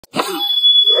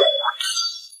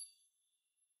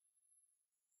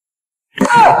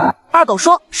二狗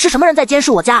说是什么人在监视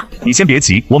我家？你先别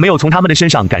急，我没有从他们的身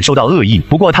上感受到恶意，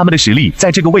不过他们的实力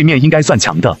在这个位面应该算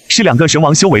强的，是2个神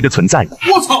王修为的存在。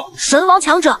我操！神王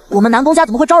强者，我们南宫家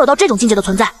怎么会招惹到这种境界的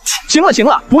存在？行了行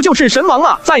了，不就是神王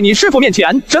吗？在你师傅面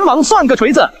前，神王算个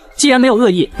锤子。既然没有恶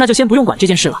意，那就先不用管这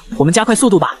件事了，我们加快速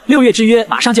度吧。6月之约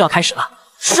马上就要开始了。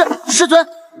师尊。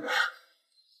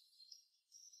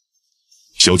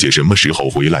小姐什么时候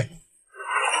回来？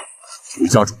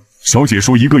家主，小姐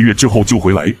说1个月之后就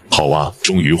回来。好啊，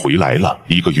终于回来了。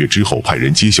1个月之后派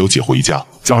人接小姐回家。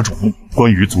家主，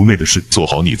关于族内的事，做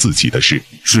好你自己的事。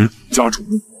是，家主。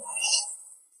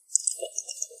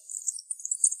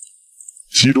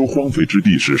西周荒废之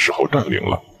地是时候占领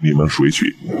了，你们谁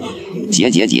去？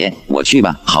姐，我去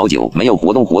吧，好久没有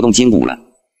活动筋骨了。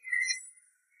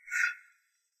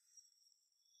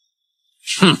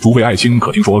诸位爱卿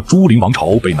可听说朱灵王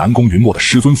朝被南宫云墨的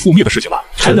师尊覆灭的事情了？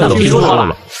真的听说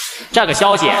了。这个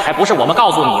消息还不是我们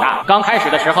告诉你的，刚开始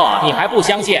的时候你还不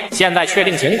相信，现在确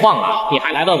定情况了，你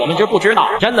还来问我们知不知道，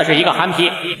真的是一个憨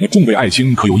批。众位爱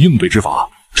卿可有应对之法？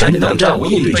臣等暂无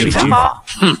应对之法。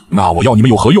那我要你们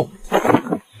有何用？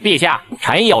陛下，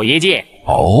臣有一计。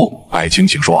哦，爱卿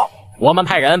请说。我们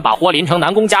派人把霍林城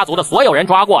南宫家族的所有人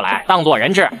抓过来，当作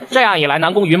人质。这样一来，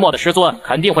南宫云墨的师尊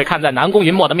肯定会看在南宫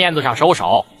云墨的面子上收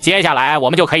手。接下来我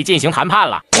们就可以进行谈判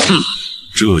了。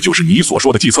这就是你所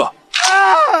说的计策。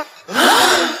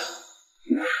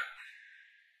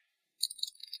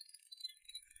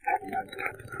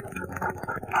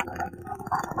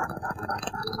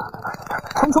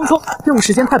冲！任务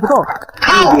时间快不够了。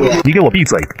你给我闭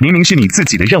嘴！明明是你自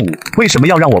己的任务，为什么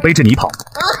要让我背着你跑？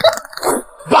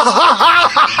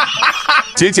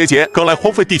姐，刚来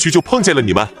荒废地区就碰见了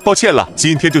你们，抱歉了，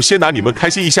今天就先拿你们开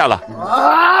心一下了。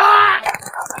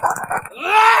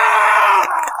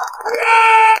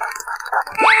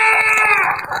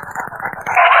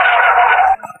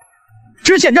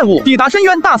支线任务抵达深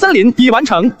渊大森林已完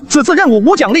成，此次任务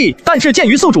无奖励，但是鉴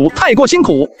于宿主太过辛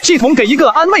苦，系统给一个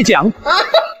安慰奖。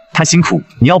他辛苦，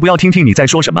你要不要听听你在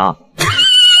说什么啊？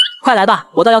快来吧，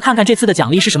我倒要看看这次的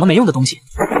奖励是什么没用的东西。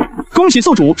恭喜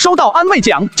宿主收到安慰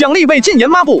奖，奖励为禁言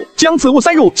抹布，将此物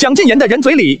塞入想禁言的人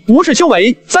嘴里，无视修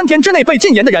为，3天之内被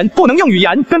禁言的人不能用语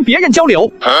言跟别人交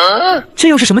流。这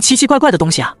又是什么奇奇怪怪的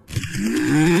东西啊？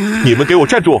你们给我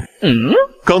站住！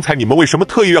刚才你们为什么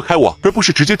特意要开我，而不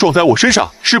是直接撞在我身上？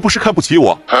是不是看不起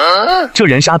我？这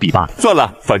人杀比吧。算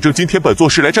了，反正今天本座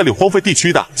是来占领荒废地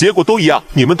区的，结果都一样，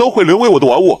你们都会沦为我的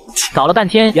玩物。搞了半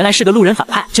天，原来是个路人反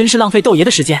派，真是浪费豆爷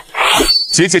的时间。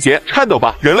姐，看到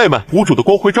吧，人类们，无主的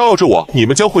光辉照耀着我，你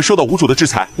们将会受到无主的制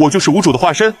裁，我就是无主的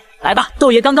化身。来吧，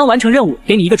豆爷刚刚完成任务，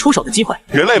给你一个出手的机会。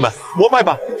人类们，膜拜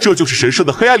吧，这就是神圣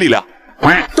的黑暗力量。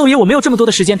豆爷，我没有这么多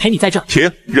的时间陪你在这。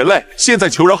停，人类，现在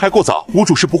求饶还过早，无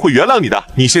主是不会原谅你的。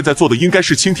你现在做的应该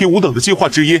是倾听吾等的进化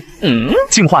之音。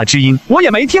进化之音，我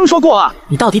也没听说过啊。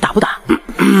你到底打不打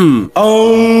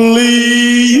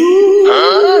？Only you。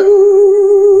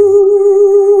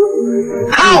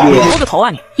摸个头啊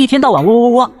你！一天到晚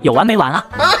喔，有完没完啊？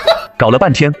搞了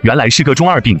半天，原来是个中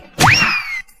二病。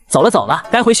走了，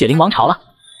该回雪灵王朝了。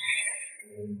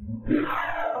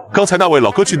刚才那位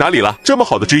老哥去哪里了？这么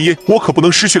好的知音，我可不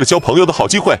能失去了交朋友的好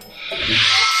机会。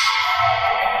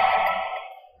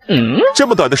这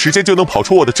么短的时间就能跑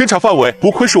出我的侦查范围，不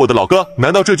愧是我的老哥。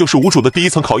难道这就是无主的第一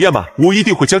层考验吗？我一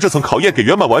定会将这层考验给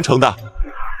圆满完成的。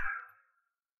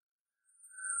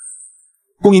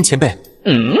恭迎前辈。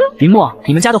云墨，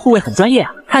你们家的护卫很专业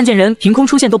啊，看见人凭空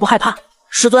出现都不害怕。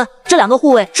师尊，这2个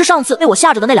护卫是上次被我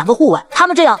吓着的那2个护卫，他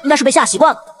们这样应该是被吓习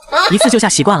惯了。一次就吓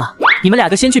习惯了。你们2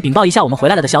个先去禀报一下我们回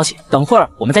来了的消息，等会儿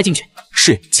我们再进去。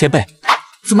是，前辈。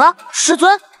怎么，师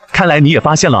尊？看来你也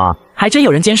发现了啊，还真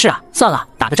有人监视啊。算了，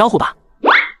打个招呼吧。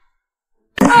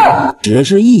只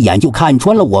是一眼就看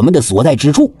穿了我们的所在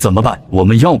之处，怎么办？我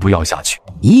们要不要下去？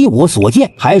以我所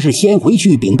见，还是先回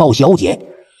去禀报小姐。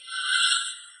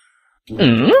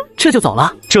这就走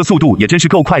了，这速度也真是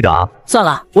够快的啊！算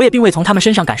了，我也并未从他们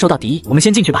身上感受到敌意，我们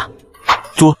先进去吧。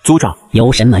族长，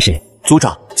有什么事？族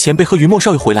长，前辈和云梦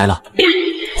少爷回来了，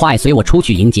快随我出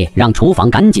去迎接，让厨房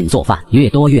赶紧做饭，越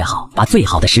多越好，把最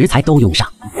好的食材都用上。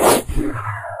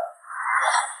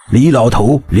李老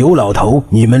头、刘老头，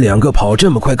你们2个跑这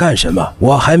么快干什么？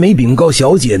我还没禀告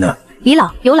小姐呢。李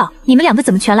老、刘老，你们2个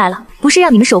怎么全来了？不是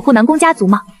让你们守护南宫家族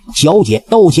吗？小姐，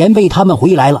窦前辈他们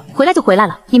回来了。回来就回来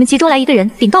了，你们其中来一个人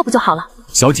禀告不就好了？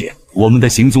小姐，我们的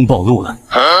行踪暴露了。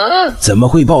怎么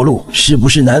会暴露？是不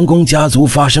是南宫家族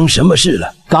发生什么事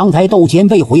了？刚才窦前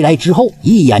辈回来之后，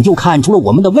一眼就看出了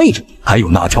我们的位置。还有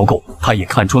那条狗，他也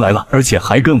看出来了，而且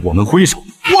还跟我们挥手。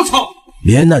我操！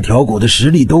连那条狗的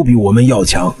实力都比我们要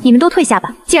强。你们都退下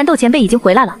吧，既然豆前辈已经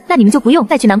回来了，那你们就不用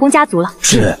再去南宫家族了。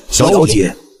是，小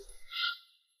姐。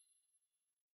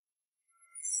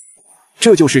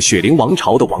这就是雪灵王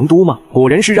朝的王都吗？果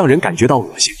然是让人感觉到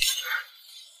恶心。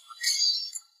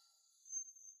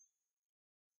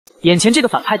眼前这个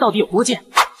反派到底有多贱，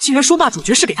竟然说骂主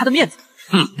角是给他的面子。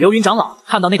刘云长老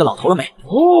看到那个老头了没？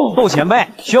哦，豆前辈，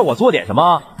需要我做点什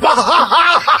么？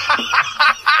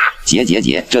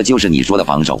姐，这就是你说的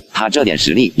防守，他这点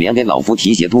实力连给老夫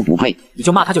提鞋都不配。你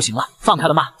就骂他就行了，放开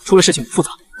了骂，出了事情我负责。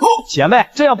前辈，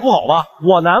这样不好吧？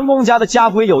我南宫家的家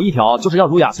规有一条，就是要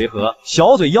儒雅随和，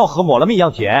小嘴要和抹了蜜一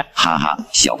样甜。哈哈，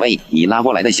小贝，你拉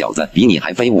过来的小子比你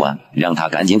还废物啊！让他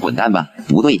赶紧滚蛋吧！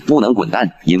不对，不能滚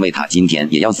蛋，因为他今天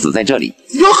也要死在这里。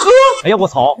哟呵！哎呀，我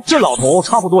操！这老头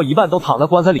差不多一半都躺在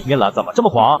棺材里面了，怎么这么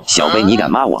狂？小贝，你敢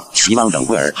骂我？希望等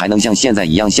会儿还能像现在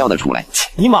一样笑得出来。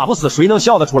你骂不死，谁能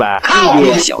笑得出来？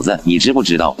小子，你知不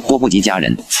知道祸不及家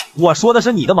人？我说的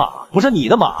是你的马，不是你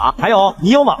的马。还有，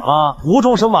你有马吗？无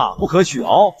中生马，不可取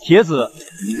哦。铁子，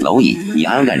蝼蚁，你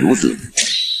安敢如此？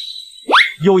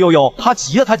有，他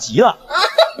急了。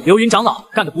刘云长老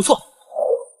干得不错。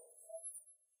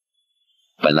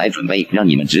本来准备让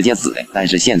你们直接死的，但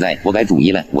是现在我改主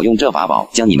意了，我用这法宝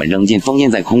将你们扔进封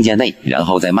印在空间内，然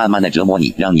后再慢慢的折磨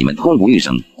你，让你们痛不欲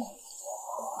生。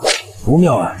不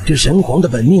妙啊，这神皇的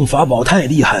本命法宝太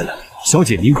厉害了。小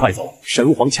姐您快走，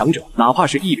神皇强者哪怕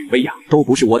是一缕威压，都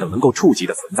不是我等能够触及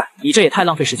的存在。你这也太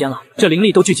浪费时间了，这灵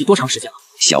力都聚集多长时间了？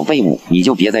小废物，你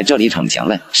就别在这里逞强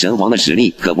了，神皇的实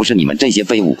力可不是你们这些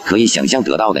废物可以想象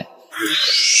得到的。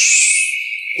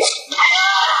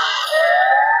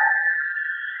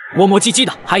磨磨唧唧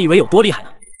的，还以为有多厉害呢。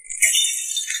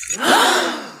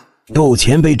豆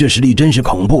前辈这实力真是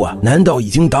恐怖啊！难道已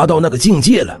经达到那个境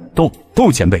界了？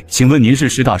豆前辈，请问您是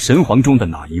10大神皇中的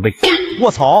哪一位？我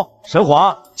操，神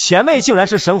皇前辈竟然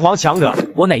是神皇强者，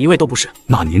我哪一位都不是。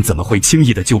那您怎么会轻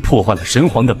易的就破坏了神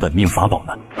皇的本命法宝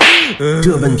呢？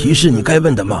这问题是你该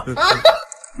问的吗？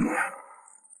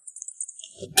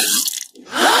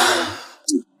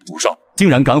主上竟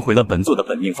然敢毁了本座的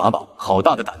本命法宝，好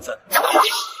大的胆子！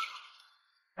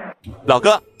老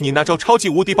哥，你那招超级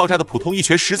无敌爆炸的普通一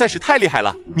拳实在是太厉害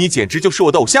了，你简直就是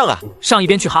我的偶像啊！上一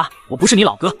边去哈，我不是你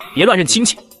老哥，别乱认亲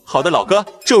戚。好的，老哥，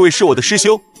这位是我的师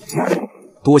兄。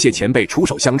多谢前辈出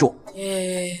手相助。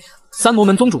三魔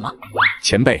门宗主吗？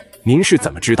前辈，您是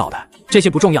怎么知道的？这些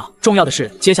不重要，重要的是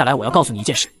接下来我要告诉你一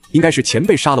件事。应该是前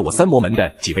辈杀了我三魔门的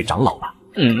几位长老吧？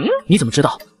你怎么知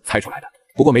道？猜出来的。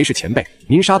不过没事，前辈，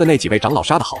您杀的那几位长老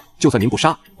杀得好，就算您不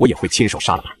杀，我也会亲手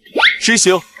杀了他。师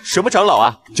兄，什么长老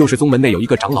啊？就是宗门内有一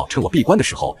个长老，趁我闭关的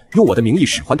时候，用我的名义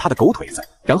使唤他的狗腿子，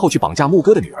然后去绑架牧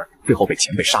哥的女儿，最后被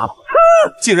前辈杀了。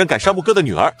竟然敢杀牧哥的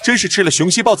女儿，真是吃了雄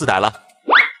心豹子胆了。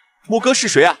牧哥是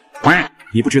谁啊？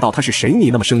你不知道他是谁？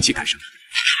你那么生气干什么？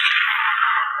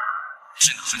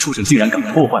是哪个畜生竟然敢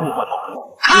破坏我的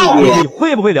宝你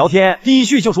会不会聊天？第一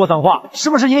句就说脏话，是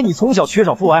不是因为你从小缺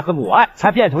少父爱和母爱，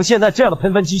才变成现在这样的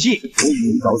喷粪机器？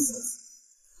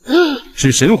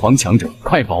是神皇强者，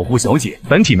快保护小姐！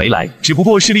本体没来，只不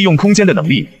过是利用空间的能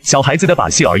力，小孩子的把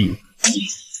戏而已。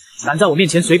敢在我面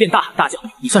前随便大喊大叫，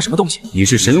你算什么东西？你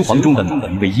是神皇中的哪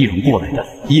一位易容过来的？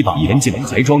一把年纪了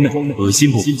还装嫩，恶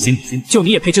心不恶心？就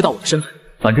你也配知道我的身份？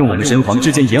反正我们神皇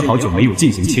之间也好久没有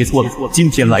进行切磋了，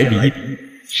今天来比一比。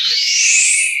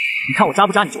你看我扎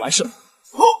不扎你就完事了。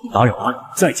打扰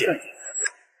了，再见。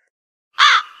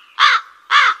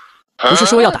不是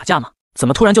说要打架吗？怎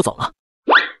么突然就走了？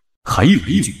还有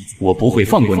一句，我不会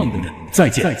放过你们的。再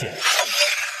见。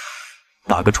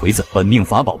打个锤子，本命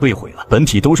法宝被毁了，本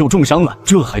体都受重伤了，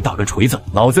这还打个锤子？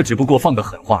老子只不过放个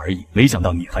狠话而已，没想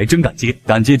到你还真敢接，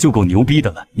敢接就够牛逼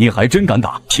的了，你还真敢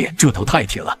打！铁，这头太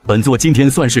铁了，本座今天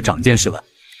算是长见识了。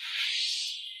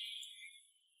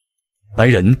来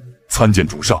人，参见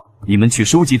主上。你们去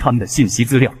收集他们的信息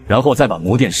资料，然后再把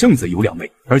魔殿圣子有2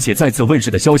位，而且再次问世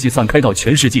的消息散开到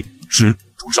全世界。是，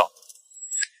主上。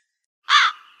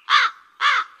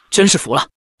真是服了，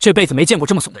这辈子没见过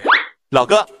这么怂的人。老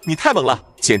哥，你太猛了，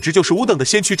简直就是5等的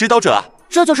先驱指导者啊！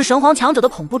这就是神皇强者的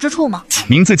恐怖之处吗？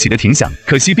名字起得挺响，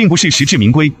可惜并不是实至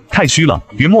名归，太虚了。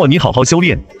云墨，你好好修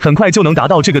炼，很快就能达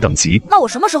到这个等级。那我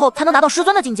什么时候才能达到师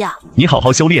尊的境界啊？你好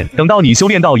好修炼，等到你修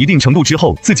炼到一定程度之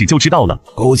后，自己就知道了。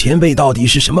狗前辈到底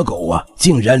是什么狗啊？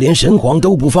竟然连神皇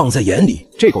都不放在眼里，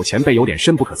这狗前辈有点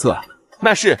深不可测啊。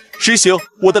那是师兄，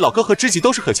我的老哥和知己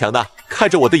都是很强的，看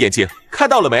着我的眼睛，看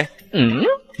到了没？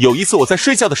有一次我在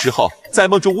睡觉的时候，在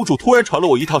梦中屋主突然传了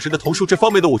我一套神的瞳术这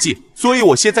方面的武技，所以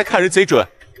我现在看人贼准。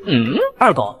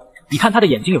二狗，你看他的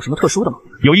眼睛有什么特殊的吗？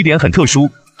有一点很特殊，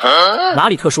哪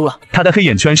里特殊了？他的黑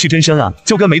眼圈是真深啊，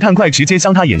就跟煤炭块直接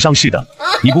将他眼上似的。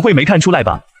你不会没看出来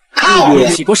吧？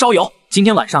起锅烧油，今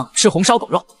天晚上吃红烧狗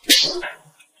肉。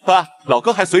爸，老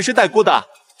哥还随身带锅的。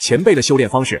前辈的修炼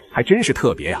方式还真是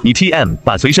特别呀。你 TM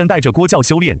把随身带着锅叫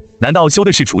修炼，难道修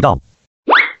的是厨道？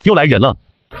又来人了。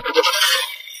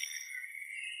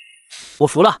我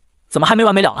服了，怎么还没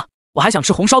完没了了？我还想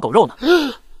吃红烧狗肉呢。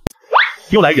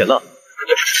又来人了。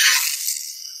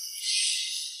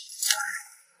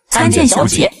参见小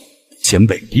姐。前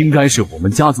辈应该是我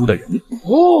们家族的人。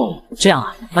哦，这样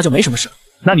啊，那就没什么事。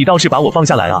那你倒是把我放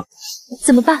下来啊！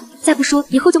怎么办？再不说，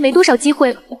以后就没多少机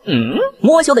会了。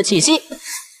魔修的气息。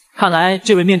看来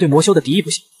这位面对魔修的敌意不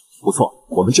小。不错，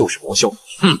我们就是魔修。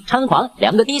猖狂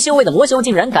，2个低修为的魔修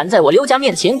竟然敢在我刘家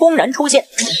面前公然出现，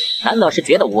难道是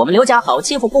觉得我们刘家好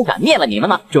欺负，不敢灭了你们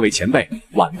吗？这位前辈，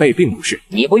晚辈并不是。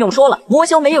你不用说了，魔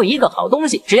修没有一个好东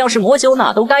西，只要是魔修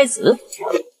那都该死。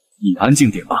你安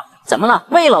静点吧。怎么了，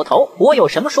魏老头？我有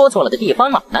什么说错了的地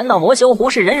方吗？难道魔修不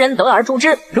是人人得而诛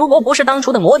之？如果不是当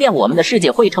初的魔殿，我们的世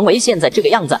界会成为现在这个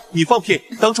样子？你放屁！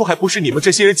当初还不是你们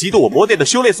这些人嫉妒我魔殿的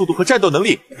修炼速度和战斗能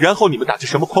力，然后你们打着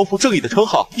什么匡扶正义的称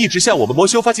号，一直向我们魔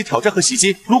修发起挑战和袭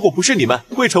击。如果不是你们，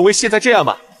会成为现在这样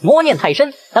吗？魔念太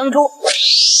深，当初……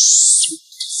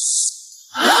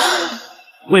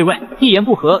喂，一言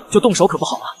不合就动手可不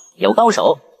好啊！有高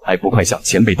手。还不快向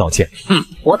前辈道歉！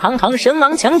我堂堂神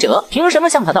王强者，凭什么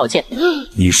向他道歉？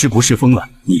你是不是疯了？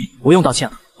你不用道歉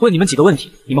了，问你们几个问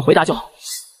题，你们回答就好。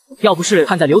要不是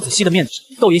看在刘子熙的面子上，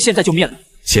窦爷现在就灭了。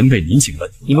前辈您请问，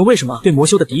你们为什么对魔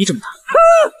修的敌意这么大？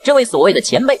这位所谓的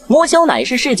前辈，魔修乃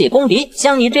是世界公敌，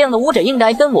像你这样的武者应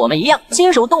该跟我们一样，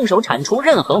亲手动手铲除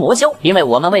任何魔修，因为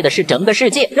我们为的是整个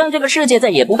世界，让这个世界再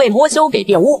也不被魔修给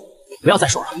玷污。不要再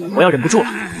说了，我要忍不住了。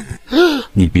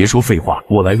你别说废话，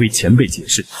我来为前辈解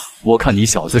释。我看你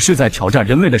小子是在挑战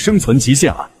人类的生存极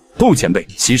限啊！窦前辈，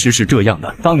其实是这样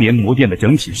的，当年魔殿的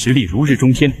整体实力如日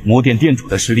中天，魔殿殿主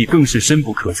的实力更是深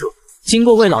不可测。经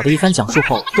过魏老的一番讲述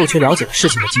后，窦缺了解了事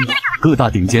情的经过，各大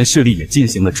顶尖势力也进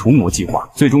行了除魔计划，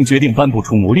最终决定颁布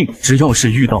除魔令，只要是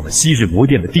遇到了昔日魔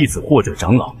殿的弟子或者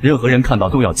长老，任何人看到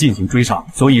都要进行追杀。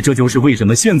所以这就是为什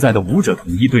么现在的武者统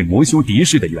一对魔修敌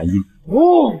视的原因。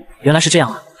原来是这样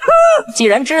啊！既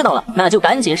然知道了，那就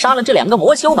赶紧杀了这2个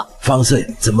魔修吧。方岁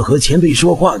怎么和前辈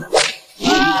说话呢？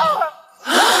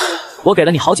我给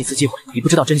了你好几次机会，你不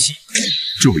知道珍惜。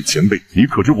这位前辈，你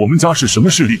可知我们家是什么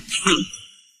势力？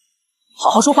好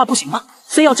好说话不行吗？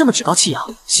非要这么趾高气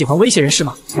扬，喜欢威胁人是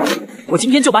吗？我今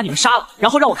天就把你们杀了，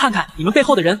然后让我看看你们背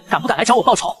后的人敢不敢来找我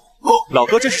报仇。老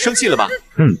哥这是生气了吧？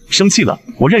生气了。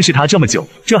我认识他这么久，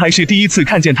这还是第一次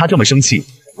看见他这么生气。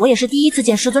我也是第一次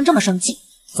见师尊这么生气。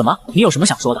怎么？你有什么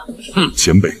想说的？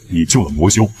前辈，你救了魔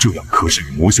修，这样可是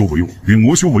与魔修为伍，与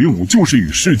魔修为伍就是与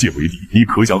世界为敌，你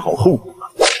可想好后果了？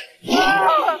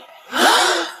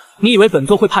你以为本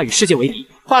座会怕与世界为敌？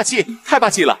霸气，太霸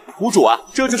气了！谷主啊，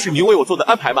这就是您为我做的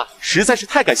安排吗？实在是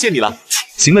太感谢你了。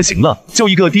行了，就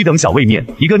一个低等小位面，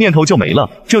一个念头就没了，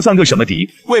这算个什么敌？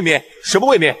位面？什么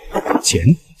位面？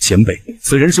前辈，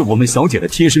此人是我们小姐的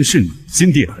贴身侍女，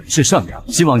心地很是善良，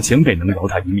希望前辈能饶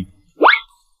她一命。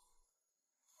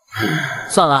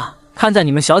算了，看在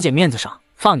你们小姐面子上，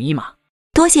放你一马。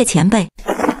多谢前辈。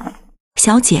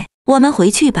小姐，我们回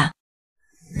去吧。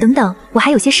等等，我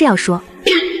还有些事要说。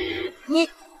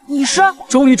你是？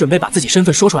终于准备把自己身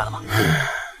份说出来了吗？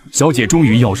小姐终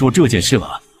于要说这件事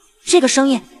了。这个声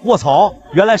音，卧槽，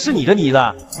原来是你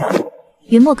的。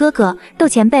云墨哥哥、窦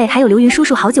前辈还有流云叔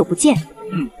叔，好久不见。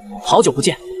好久不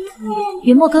见。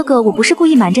云墨哥哥，我不是故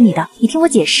意瞒着你的，你听我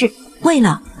解释。为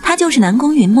了他就是南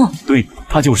宫云墨，对，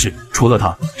他就是，除了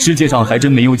他，世界上还真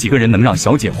没有几个人能让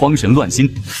小姐慌神乱心。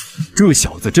这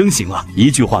小子真行啊，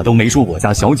一句话都没说，我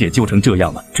家小姐就成这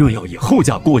样了，这要以后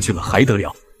嫁过去了还得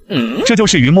了？这就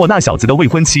是云墨那小子的未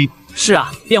婚妻。是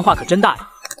啊，变化可真大呀。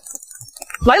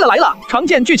来了，常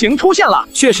见剧情出现了。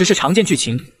确实是常见剧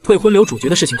情，退婚留主角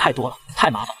的事情太多了，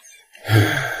太麻烦了。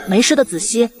没事的，子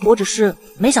熙，我只是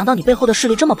没想到你背后的势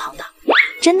力这么庞大。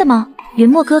真的吗？云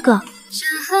墨哥哥。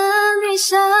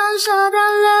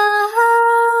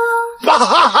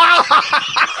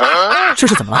这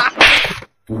是怎么了？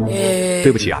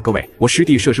对不起啊，各位，我师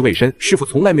弟涉世未深，师傅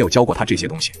从来没有教过他这些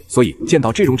东西，所以见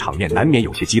到这种场面难免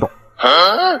有些激动。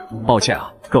抱歉啊，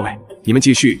各位，你们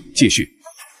继续。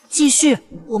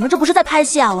我们这不是在拍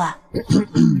戏啊，喂！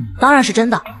当然是真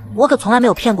的，我可从来没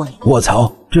有骗过你。卧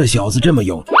槽，这小子这么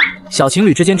勇！小情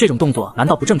侣之间这种动作难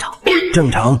道不正常？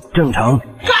正常。赶紧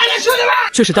兄弟们！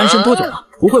这是单身多久了？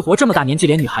不会活这么大年纪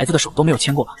连女孩子的手都没有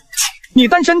牵过吧？你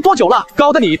单身多久了？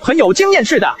搞得你很有经验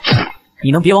似的。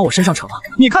你能别往我身上扯吗？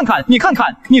你看看，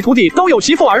你徒弟都有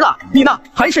媳妇儿了，你呢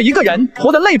还是一个人，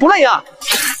活得累不累啊？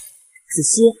子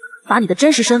熙，把你的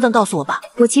真实身份告诉我吧。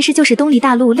我其实就是东篱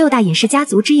大陆6大尹氏家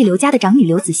族之一刘家的长女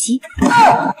刘子熙。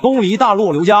东篱大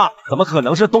陆刘家？怎么可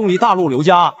能是东篱大陆刘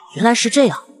家？原来是这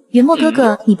样。云墨哥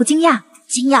哥，你不惊讶？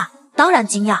惊讶，当然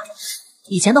惊讶。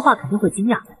以前的话肯定会惊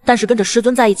讶，但是跟着师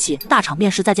尊在一起，大场面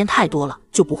试再见太多了，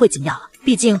就不会惊讶了。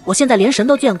毕竟我现在连神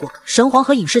都见过，神皇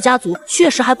和尹氏家族确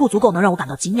实还不足够能让我感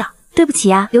到惊讶。对不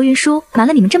起啊，刘云舒，瞒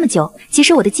了你们这么久，其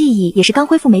实我的记忆也是刚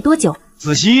恢复没多久。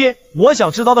子熙，我想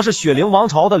知道的是雪灵王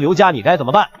朝的刘家，你该怎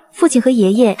么办？父亲和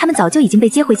爷爷他们早就已经被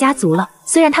接回家族了，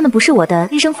虽然他们不是我的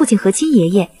亲生父亲和亲爷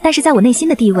爷，但是在我内心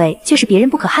的地位却是别人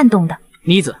不可撼动的。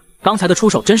妮子，刚才的出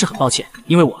手真是很抱歉，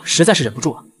因为我实在是忍不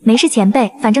住了。没事前辈，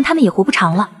反正他们也活不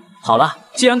长了。好了，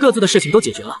既然各自的事情都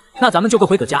解决了，那咱们就各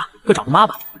回各家，各找个妈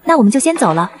吧。那我们就先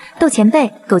走了，豆前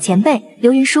辈、狗前辈、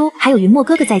刘云舒还有云墨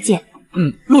哥哥再见。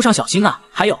路上小心啊！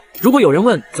还有，如果有人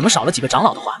问怎么少了几个长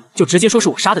老的话，就直接说是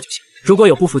我杀的就行。如果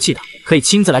有不服气的，可以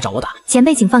亲自来找我打。前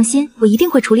辈请放心，我一定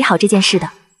会处理好这件事的。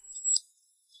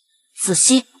子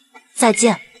熙，再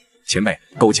见。前辈、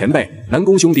狗前辈、南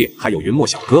宫兄弟还有云墨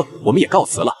小哥，我们也告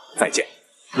辞了，再见。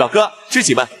老哥，知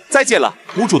己们，再见了！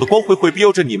无主的光辉会庇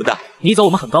佑着你们的。你走我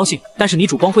们很高兴，但是你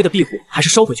主光辉的庇护还是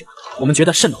收回去吧，我们觉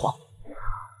得瘆得慌。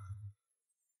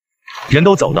人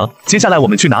都走了，接下来我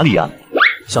们去哪里呀？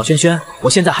小轩轩，我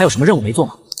现在还有什么任务没做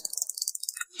吗？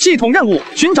系统任务：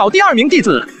寻找第2名弟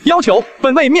子，要求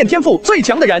本位面天赋最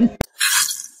强的人。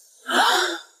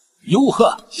哟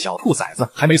呵，小兔崽子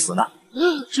还没死呢。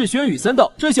是轩宇三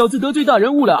道，这小子得罪大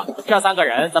人物了。这3个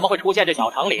人怎么会出现这小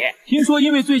城里？听说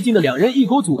因为最近的2人异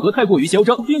口组合太过于嚣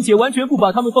张，并且完全不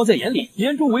把他们放在眼里，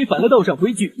严重违反了道上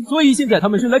规矩，所以现在他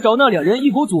们是来找那2人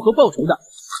异口组合报仇的。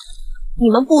你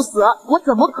们不死，我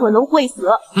怎么可能会死？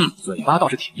嘴巴倒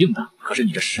是挺硬的，可是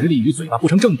你这实力与嘴巴不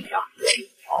成正比啊。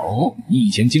哦，你以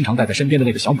前经常带在身边的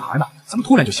那个小女孩呢？怎么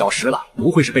突然就消失了？不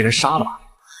会是被人杀了吧？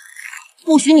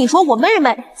不许你说我妹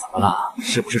妹！怎么了？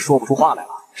是不是说不出话来了？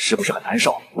是不是很难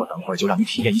受？我等会儿就让你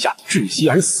体验一下窒息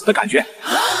而死的感觉。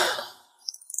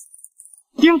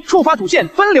应触发主线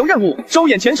分流任务，收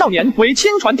眼前少年为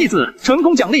亲传弟子，成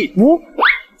功奖励5。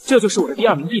这就是我的第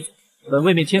2名弟子，本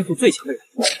位面天赋最强的人，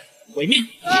毁灭。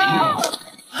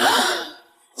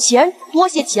多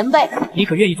谢前辈。你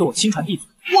可愿意做我亲传弟子？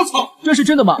我操，这是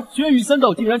真的吗？轩宇三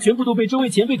道竟然全部都被这位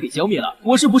前辈给消灭了，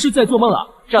我是不是在做梦啊？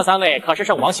这3位可是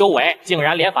圣王修为，竟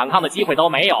然连反抗的机会都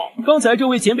没有。刚才这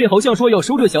位前辈好像说要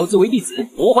收这小子为弟子。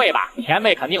不会吧，前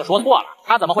辈肯定说错了，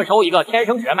他怎么会收一个天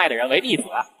生绝脉的人为弟子？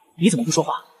你怎么不说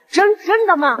话？真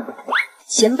的吗？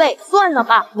前辈，算了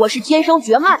吧，我是天生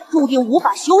绝脉，注定无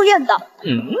法修炼的。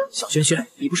小轩轩，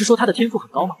你不是说他的天赋很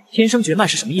高吗？天生绝脉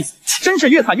是什么意思？真是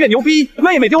越惨越牛逼，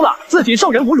妹妹丢了，自己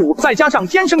受人侮辱，再加上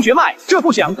天生绝脉，这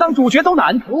不想当主角都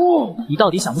难。你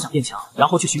到底想不想变强，然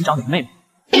后去寻找你的妹妹？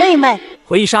妹妹，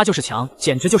回忆杀就是强，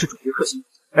简直就是主角克星，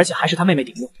而且还是他妹妹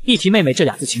顶用。一提妹妹这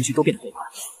2字，情绪都变得飞快。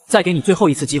再给你最后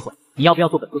一次机会，你要不要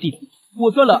做本座弟子？我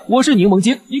算了，我是柠檬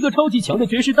精，一个超级强的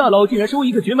绝世大佬，竟然收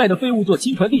一个绝脉的废物做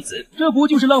亲传弟子，这不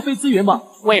就是浪费资源吗？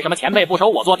为什么前辈不收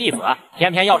我做弟子，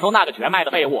偏偏要收那个绝脉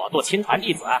的废物做亲传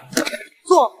弟子？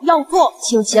要做，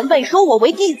请前辈收我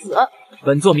为弟子。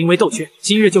本座名为豆缺，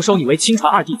今日就收你为亲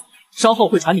传2弟子，稍后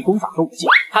会传你功法和武技。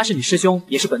他是你师兄，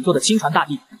也是本座的亲传大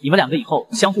弟，你们2个以后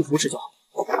相互扶持就好。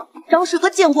张师哥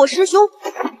见过师兄。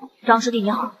张师弟你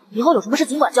好，以后有什么事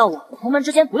尽管叫我，同门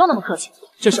之间不用那么客气。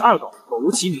这是2狗，狗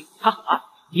如其名，它很爱，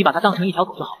你把它当成一条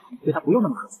狗就好了，对它不用那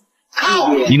么客气。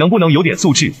你能不能有点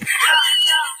素质？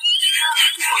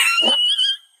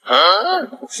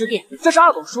师弟，这是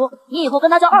2狗叔，你以后跟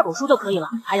他叫2狗叔就可以了。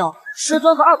还有，师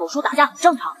尊和2狗叔打架很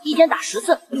正常，一天打10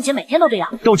次，并且每天都这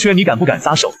样。豆缺，你敢不敢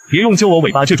撒手？别用揪我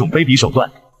尾巴这种卑鄙手段。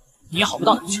你也好不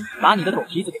到哪去，把你的狗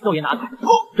皮子给豆爷拿开。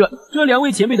这2位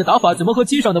前辈的打法怎么和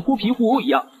街上的铺皮互殴一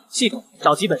样？系统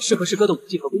找几本适合师哥的武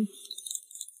技和功夫。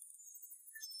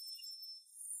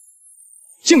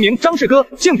姓名张世哥，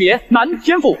性别男，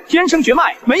天赋天生绝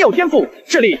脉，没有天赋。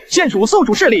势力现属宿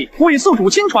主势力，为宿主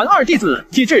亲传2弟子。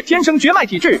体质天生绝脉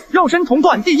体质，肉身同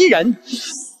段第1人。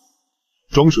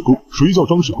张世哥，谁叫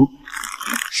张世哥？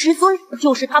师尊，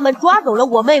就是他们抓走了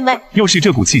我妹妹。又是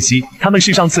这股气息，他们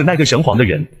是上次那个神皇的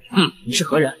人。你是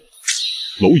何人？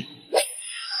蝼蚁。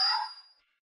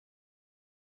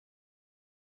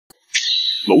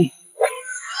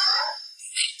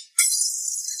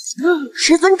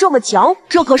师尊这么强，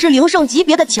这可是灵圣级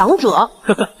别的强者。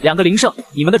呵呵，2个灵圣，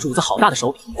你们的主子好大的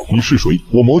手笔。你是谁？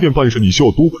我魔殿办事，你需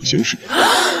要多管闲事。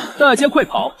大家快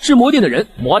跑！是魔殿的人。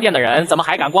魔殿的人怎么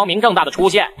还敢光明正大的出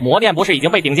现？魔殿不是已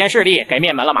经被顶尖势力给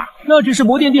灭门了吗？那只是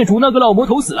魔殿店主那个老魔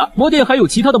头死了，魔殿还有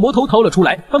其他的魔头逃了出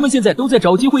来，他们现在都在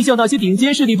找机会向那些顶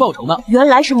尖势力报仇呢。原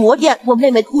来是魔殿，我妹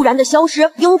妹突然的消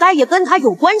失，应该也跟她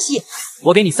有关系。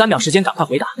我给你3秒时间，赶快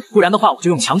回答，不然的话我就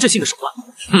用强制性的手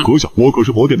段。阁下，我可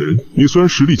是魔殿的人，你虽然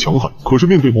实力强悍，可是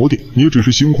面对魔殿，你也只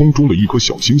是星空中的一颗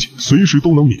小星星，随时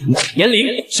都能灭亡。炎灵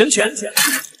神拳。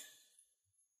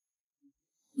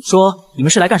说你们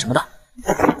是来干什么的？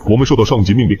我们受到上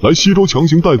级命令，来西周强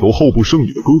行带走后部圣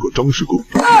女的哥哥张师哥。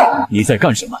你在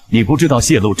干什么？你不知道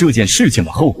泄露这件事情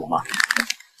的后果吗？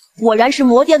果然是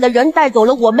魔殿的人带走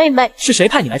了我妹妹。是谁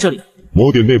派你来这里的？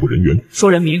魔殿内部人员。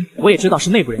说人名，我也知道是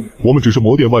内部人员。我们只是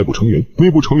魔殿外部成员，内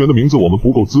部成员的名字我们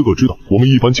不够资格知道。我们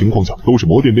一般情况下都是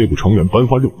魔殿内部成员颁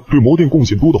发任务，对魔殿贡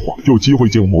献多的话，有机会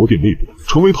进入魔殿内部，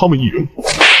成为他们一员。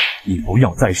你不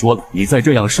要再说了，你再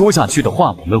这样说下去的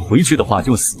话，我们回去的话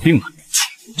就死定了。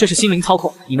这是心灵操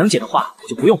控，你能解的话，我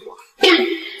就不用活了。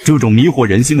这种迷惑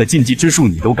人心的禁忌之术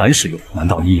你都敢使用，难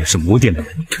道你也是魔殿的人？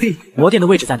呸！魔殿的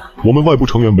位置在哪？我们外部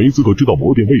成员没资格知道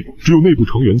魔殿位置，只有内部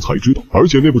成员才知道，而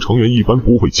且内部成员一般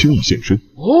不会轻易现身。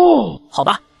哦，好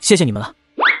吧，谢谢你们了。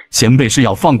前辈是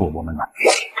要放过我们吗？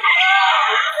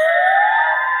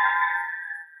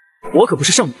我可不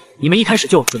是圣母，你们一开始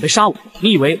就准备杀我，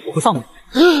你以为我会放过你？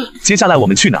接下来我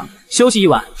们去哪？休息一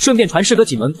晚，顺便传师哥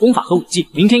几门功法和武技。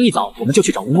明天一早我们就去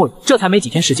找吴墨雨，这才没几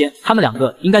天时间，他们2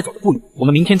个应该走得不远。我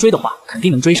们明天追的话，肯定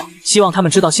能追上。希望他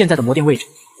们知道现在的魔殿位置。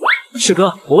师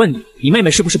哥，我问你，你妹妹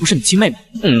是不是你亲妹妹？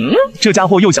这家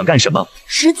伙又想干什么？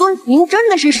师尊，您真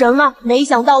的是神啊！没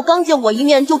想到刚见我一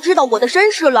面就知道我的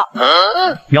身世了。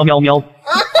喵喵喵！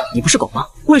你不是狗吗？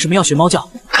为什么要学猫叫？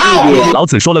老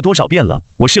子说了多少遍了，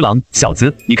我是狼，小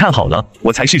子，你看好了，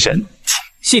我才是神。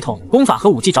系统、功法和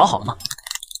武技找好了吗？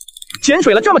潜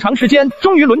水了这么长时间，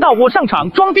终于轮到我上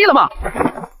场装逼了吗？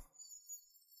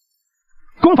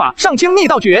功法上清逆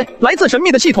道诀，来自神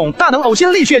秘的系统大能呕心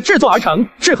沥血制作而成，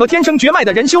适合天生绝脉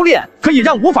的人修炼，可以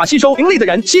让无法吸收灵力的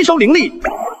人吸收灵力。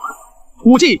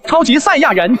武技超级赛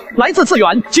亚人，来自次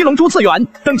元七龙珠次元，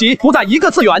等级不在一个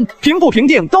次元，平不平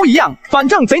定都一样，反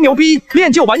正贼牛逼，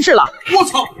练就完事了。我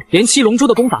操，连七龙珠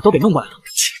的功法都给弄过来了。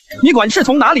你管是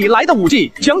从哪里来的武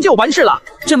技，强就完事了。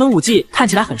这门武技看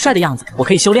起来很帅的样子，我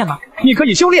可以修炼吗？你可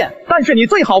以修炼，但是你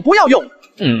最好不要用。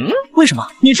为什么？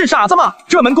你是傻子吗？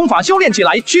这门功法修炼起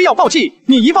来需要爆气，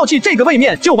你一爆气这个位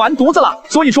面就完犊子了。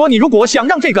所以说你如果想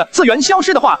让这个次元消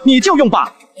失的话，你就用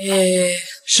吧。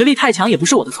实力太强也不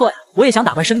是我的错呀，我也想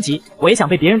打怪升级，我也想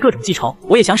被别人各种记仇，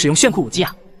我也想使用炫酷武技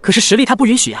啊。可是实力它不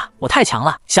允许啊，我太强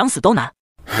了，想死都难。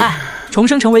唉，重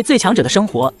生成为最强者的生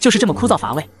活就是这么枯燥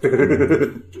乏味。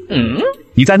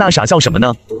你在那傻笑什么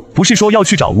呢？不是说要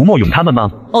去找吴莫勇他们吗？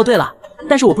哦，对了，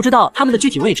但是我不知道他们的具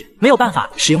体位置，没有办法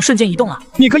使用瞬间移动啊。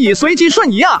你可以随机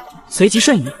瞬移啊。随机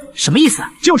瞬移什么意思？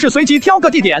就是随机挑个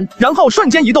地点，然后瞬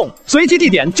间移动。随机地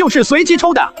点就是随机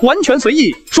抽的，完全随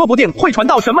意，说不定会传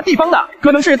到什么地方呢？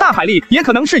可能是大海里，也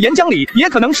可能是岩浆里，也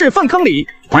可能是粪坑里。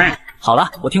好了，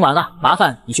我听完了，麻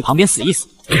烦你去旁边死一死。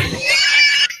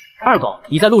二狗，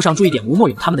你在路上注意点吴莫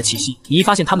勇他们的气息，你一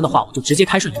发现他们的话，我就直接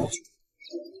开瞬移过去。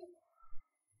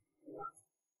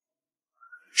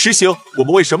师兄，我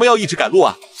们为什么要一直赶路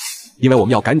啊？因为我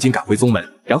们要赶紧赶回宗门，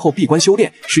然后闭关修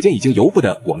炼，时间已经由不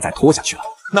得我们再拖下去了。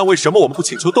那为什么我们不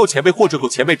请求窦前辈或者狗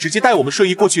前辈直接带我们瞬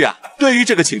移过去啊？对于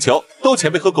这个请求，窦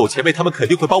前辈和狗前辈他们肯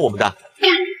定会帮我们的。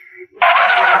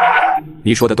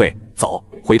你说的对，走，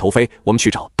回头飞，我们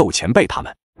去找窦前辈他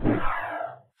们。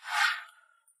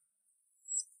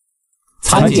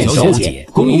参见小姐，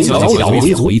恭迎小姐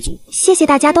回族。谢谢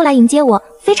大家都来迎接我，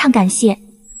非常感谢。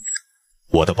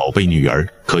我的宝贝女儿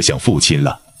可想父亲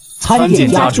了。参见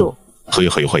家主。嘿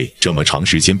嘿嘿，这么长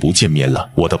时间不见面了，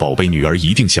我的宝贝女儿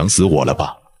一定想死我了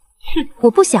吧？哼，我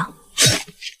不想。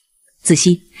子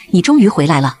熙，你终于回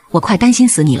来了，我快担心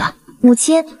死你了。母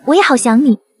亲，我也好想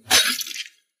你。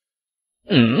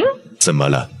怎么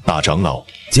了，大长老？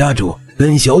家主，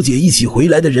跟小姐一起回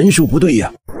来的人数不对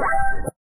呀。